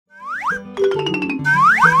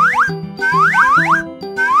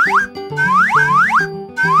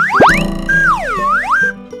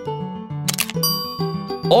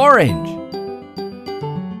Orange.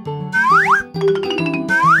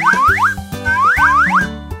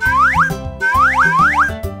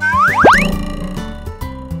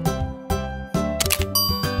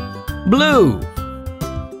 Blue.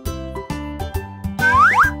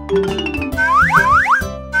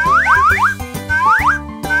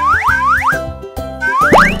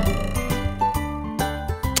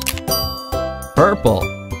 Purple.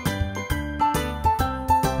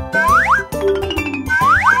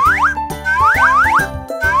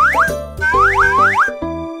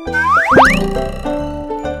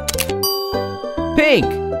 Pink.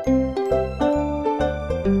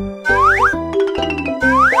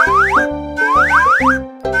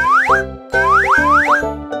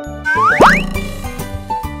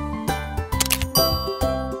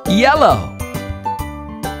 Yellow.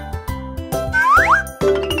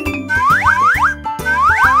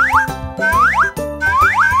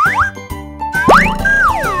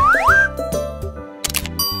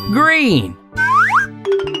 Green.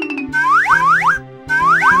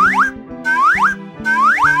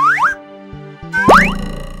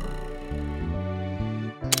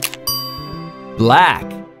 Black.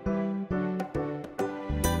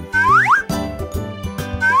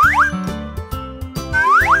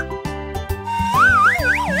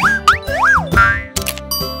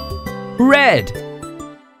 Red.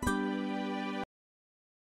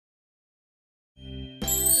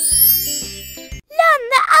 Learn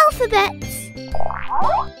the alphabets.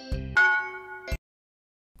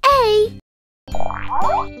 A,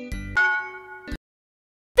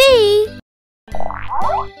 B,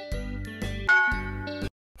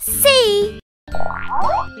 C,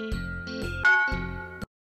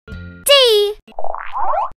 D,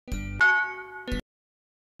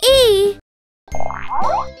 E,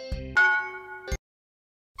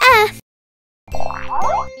 F,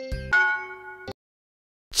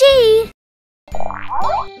 G,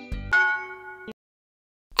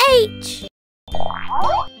 H,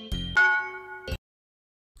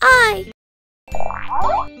 I,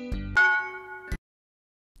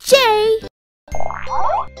 J,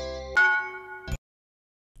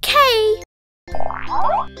 K,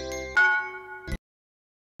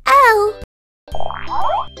 L,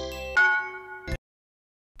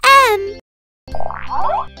 M,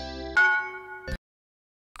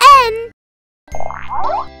 N,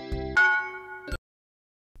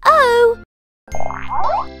 O,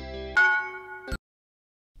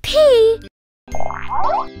 P,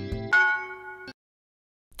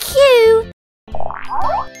 Q,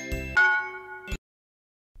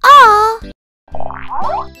 R,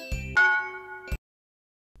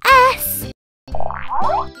 S,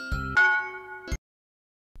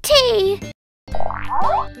 T,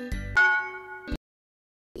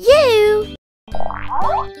 U,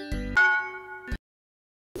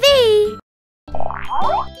 V,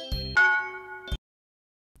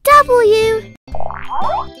 W,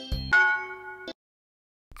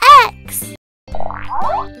 X,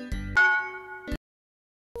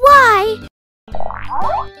 Y,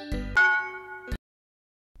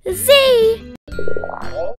 Z.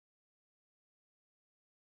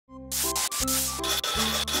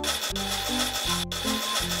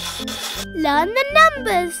 Learn the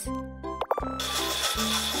numbers.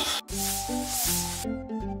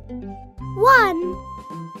 1,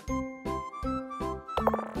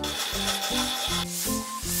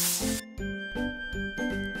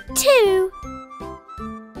 2,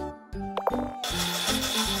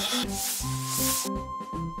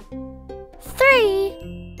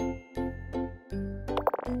 3,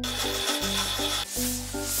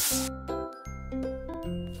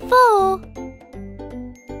 4,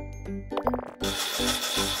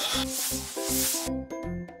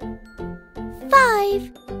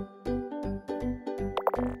 5,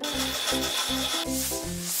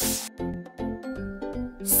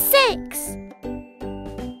 6,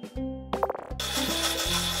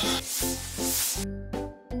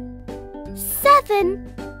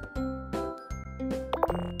 7,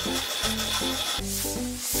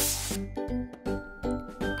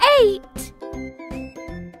 8,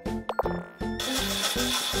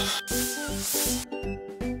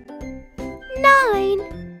 9,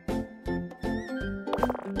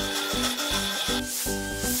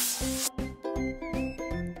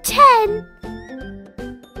 10,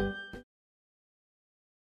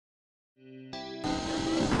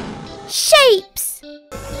 'Shapes'.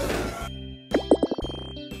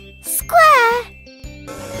 Square,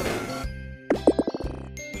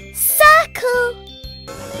 circle,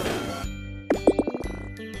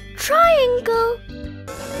 triangle,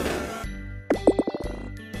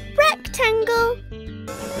 rectangle,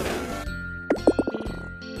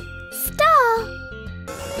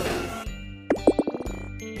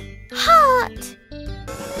 Dot.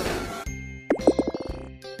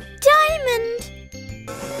 Diamond.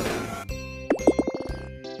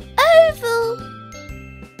 Oval.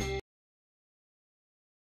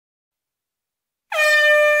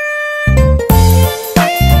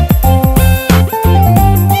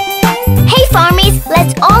 Hey Farmees,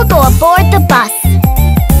 let's all go aboard the bus.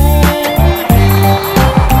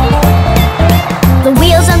 The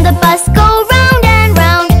wheels on the bus go round and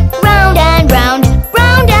round, round and round,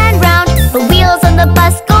 round and round. The wheels on the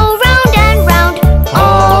bus go round and round,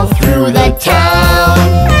 all through the town.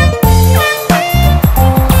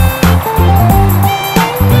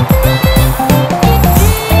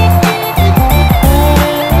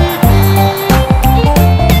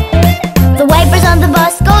 The wipers on the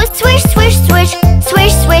bus go swish, swish, swish,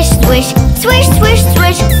 swish, swish, swish, swish, swish,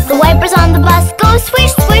 swish. The wipers on the bus go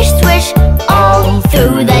swish, swish, swish, all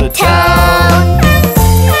through the town.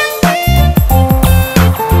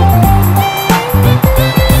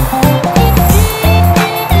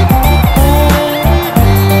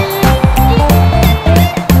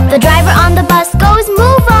 The driver on the bus goes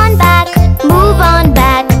move on back, move on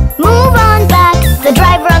back, move on back. The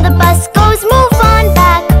driver on the bus goes move on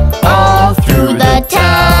back, all through the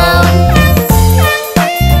town.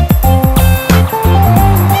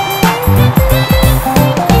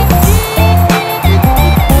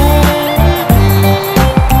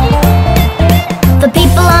 The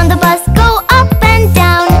people on the bus go up and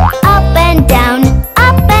down, up and down,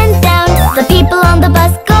 up and down. The people on the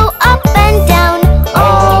bus go up and down,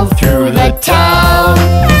 all through the town.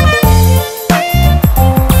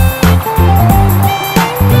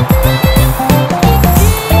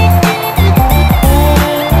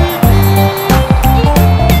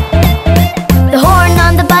 The horn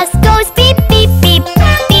on the bus goes beep, beep, beep,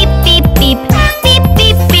 beep, beep, beep, beep,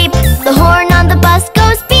 beep, beep. The horn on the bus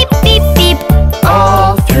goes beep, beep, beep,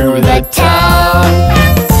 all through the town.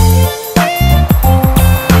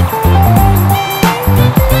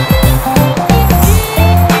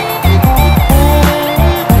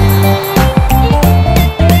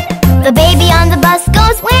 The baby on the bus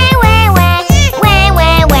goes wah, wah, wah, wah,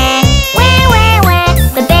 wah, wah, wah, wah, wah.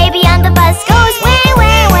 The baby on the bus goes wah,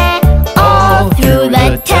 wah, wah, all through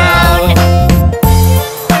the town.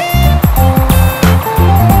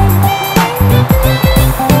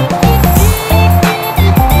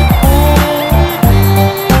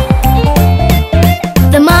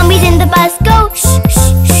 The mommies in the bus go shh,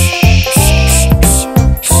 shh, shh, shh, shh,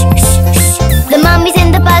 shh, shh, shh. The mommies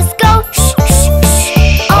in the bus go shh, shh,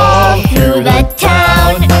 shh, all through the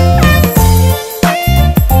town.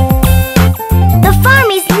 The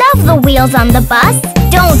Farmees love the wheels on the bus,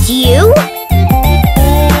 don't you?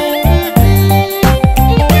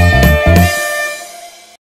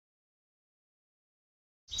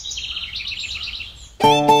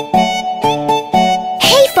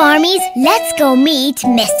 Hey Farmees, let's go meet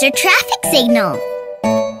Mr. Traffic Signal.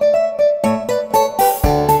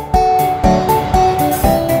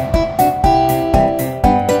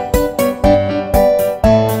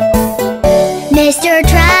 Mr.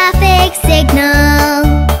 Traffic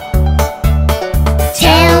Signal,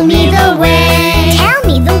 tell me the way. Tell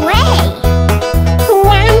me the way.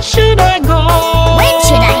 When should I go? When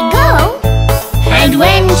should I go? And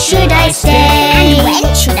when should I stay? And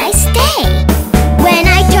when should I stay? When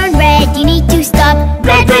I turn red, you need to stop.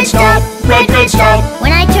 Red, red, stop. Red, red, stop.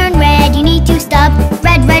 When I turn red, you need to stop.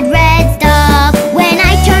 Red, red, red, stop. When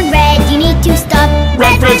I turn red, you need to stop.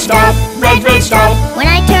 Red, red, stop. Red, red, stop. When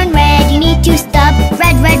I turn red, you need to stop.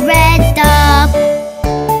 Red, red, red, stop.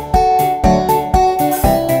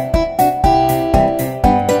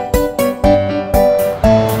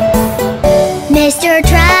 Mr.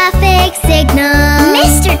 Traffic Signal.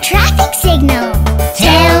 Mr. Traffic Signal.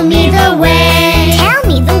 Tell me the way. Tell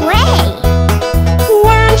me the way.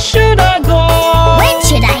 When should I go? When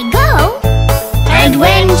should I go? And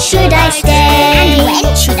when should I stay? And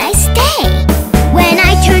when should I stay? When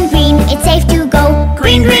I turn green, it's safe to go.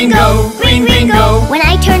 Green, green, go. Green, green, go. When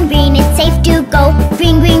I turn green, it's safe to go.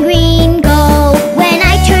 Green, green, green, go. When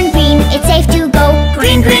I turn green, it's safe to go.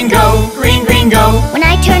 Green, green, go. Green, green, go. When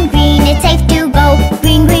I turn green, it's safe to go.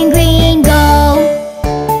 Green, green, green, go.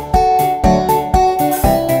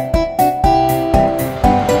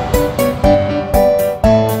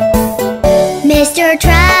 Mr.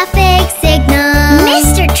 Traffic Signal.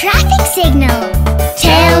 Mr. Traffic Signal.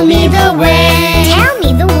 Tell me the way. Tell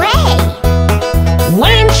me the way.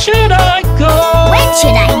 When should I go? When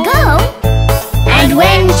should I go? And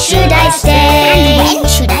when should I stay? And when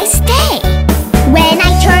should I stay? When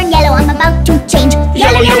I turn yellow, I'm about to change.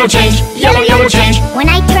 Yellow, yellow, change. Yellow, yellow, change. When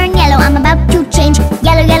I turn yellow, I'm about to change.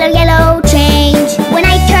 Yellow, yellow, yellow, change. When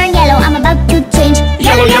I turn yellow, I'm about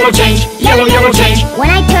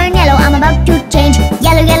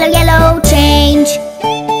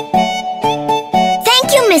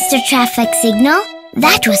traffic signal.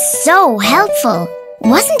 That was so helpful,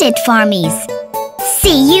 wasn't it, Farmees?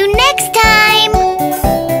 See you next time!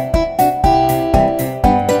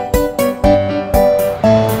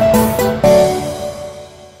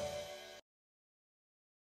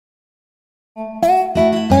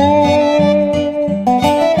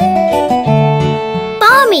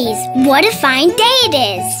 Farmees, what a fine day it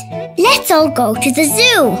is! Let's all go to the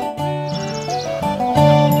zoo!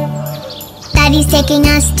 Daddy's taking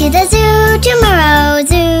us to the zoo tomorrow,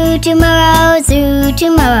 zoo tomorrow, zoo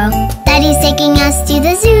tomorrow. Daddy's taking us to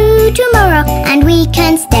the zoo tomorrow, and we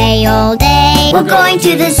can stay all day. We're going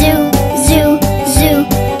to the zoo, zoo, zoo.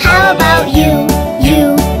 How about you,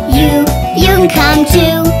 you, you? You can come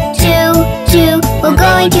too, too, too. We're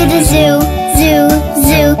going to the zoo, zoo,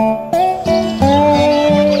 zoo.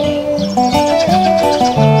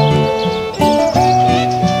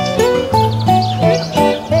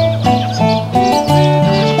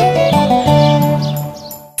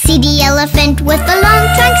 With a long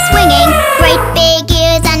trunk swinging, great big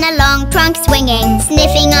ears and a long trunk swinging,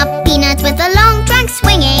 sniffing up peanuts with a long trunk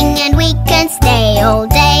swinging, and we can stay all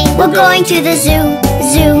day. We're going to the zoo,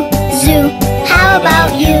 zoo, zoo. How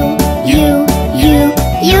about you, you, you?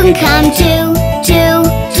 You can come too, too,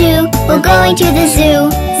 too. We're going to the zoo,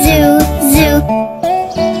 zoo, zoo.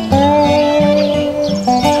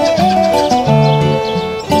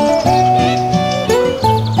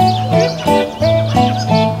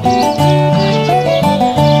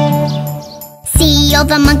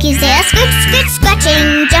 The monkeys there scritch, scritch,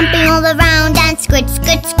 scratching, jumping all around and scritch,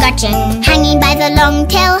 scritch, scratching, hanging by the long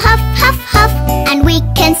tail, huff, huff, huff, and we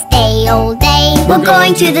can stay all day. We're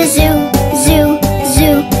going to the zoo, zoo,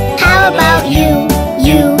 zoo. How about you,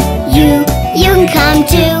 you, you? You can come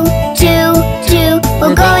too, too, too.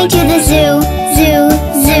 We're going to the zoo, zoo,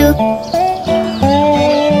 zoo.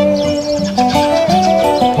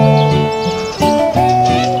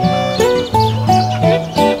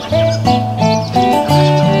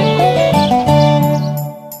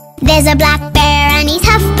 There's a black bear and he's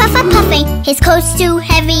huff, puffa, puffing. His coat's too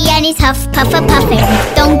heavy and he's huff, puffa, puffing.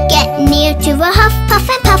 Don't get near to a huff, puff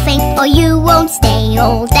and puffing, or you won't stay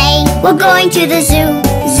all day. We're going to the zoo,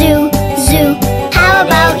 zoo, zoo. How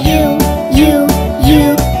about you, you,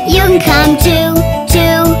 you? You can come too,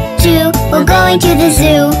 too, too. We're going to the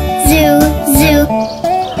zoo, zoo, zoo.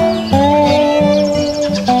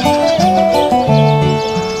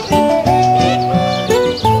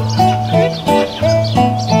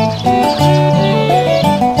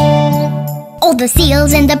 The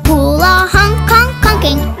seals in the pool are honk, honk,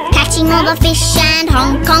 honking, catching all the fish and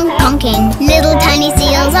honk, honk, honking. Little tiny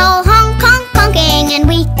seals all honk, honk, honking, and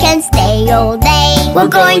we can stay all day. We're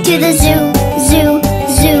going to the zoo, zoo,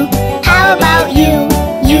 zoo. How about you,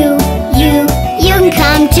 you, you? You can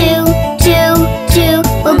come too, too, too.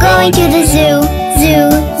 We're going to the zoo, zoo,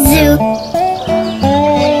 zoo.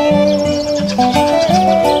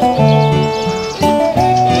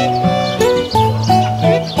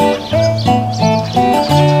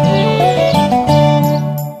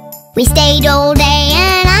 We stayed all day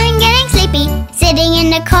and I'm getting sleepy, sitting in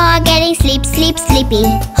the car getting sleep, sleep, sleepy.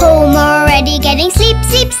 Home already getting sleep,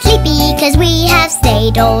 sleep, sleepy, 'cause we have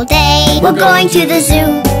stayed all day. We're going to the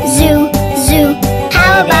zoo, zoo, zoo.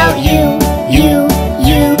 How about you, you,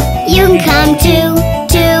 you? You can come too,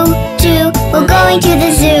 too, too. We're going to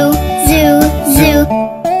the zoo, zoo, zoo.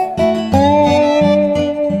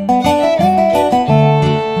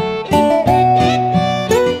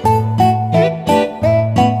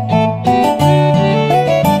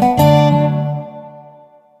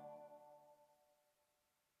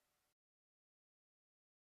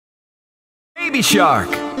 Baby shark.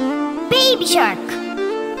 Baby shark.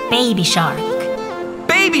 Baby shark.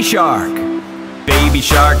 Baby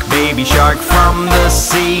shark. Baby shark from the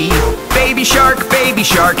sea. Baby shark,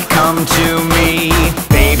 come to me.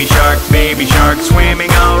 Baby shark,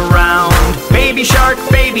 swimming around. Baby shark,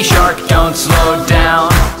 don't slow down.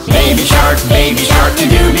 Baby shark,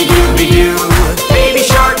 do-dooby-dooby-doo. Baby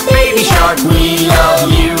shark, we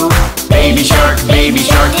love you. Baby shark,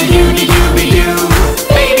 do-dooby-dooby-doo.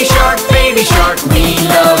 Baby shark, we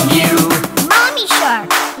love you. Mommy shark.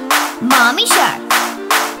 Mommy shark.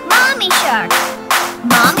 Mommy shark.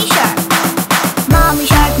 Mommy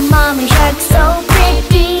shark. Mommy shark, so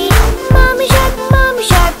pretty. Mommy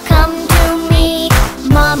shark, come to me.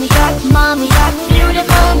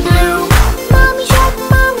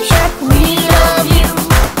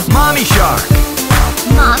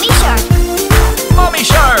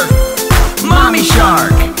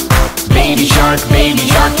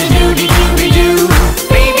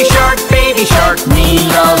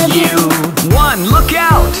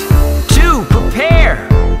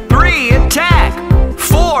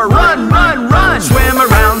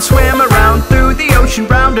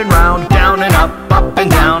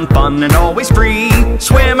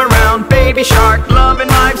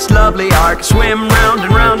 Shark, swim round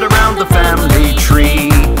and round around the family tree.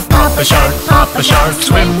 Papa Shark,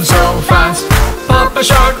 swim so fast. Papa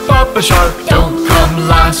Shark, don't come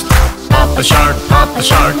last. Papa Shark,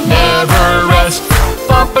 never rest.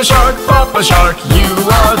 Papa Shark, you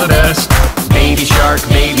are the best. Baby Shark,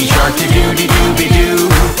 do-do-do-be-doo.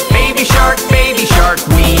 Baby Shark,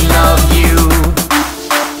 we love you.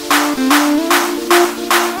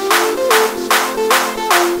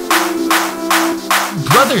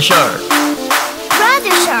 Brother Shark.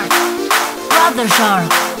 Brother Shark. Brother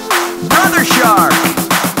Shark.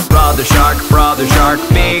 Brother Shark. Brother Shark,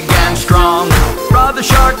 big and strong. Brother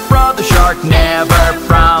Shark, never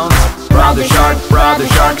frowns. Brother Shark,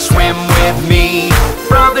 swim with me.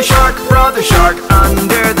 Brother Shark,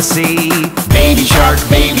 under the sea. Baby Shark,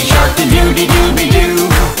 do-do-do-be-doo.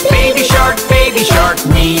 Baby Shark,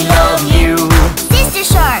 we love you. Sister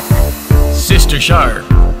Shark. Sister Shark.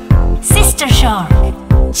 Sister Shark.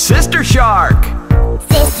 Sister Shark.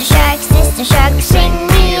 Sister Shark, sing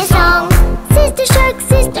me a song. Sister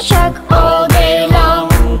Shark, all day long.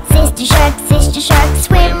 Sister Shark,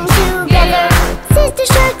 swim together. Sister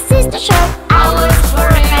Shark, ours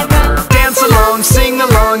forever. Dance along, sing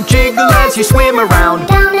along, jiggle as you swim around.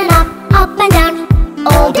 Down and up and down,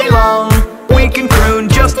 All day long, we can croon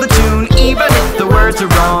just the tune, even if the words are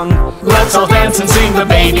wrong. Let's all dance and sing the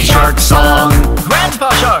Baby Shark song. Grandpa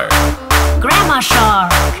Shark. Grandma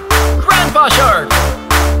Shark. Grandpa Shark.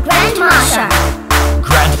 Grandma Shark.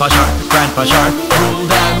 Grandpa Shark,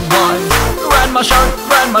 old and wise. Grandma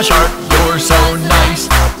Shark, you're so nice.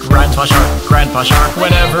 Grandpa Shark,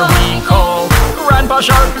 whenever we call. Grandma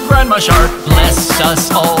Shark, bless us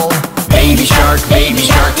all. Baby Shark,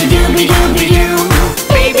 do-do-do-be-doo.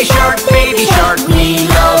 Baby Shark, we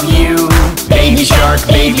love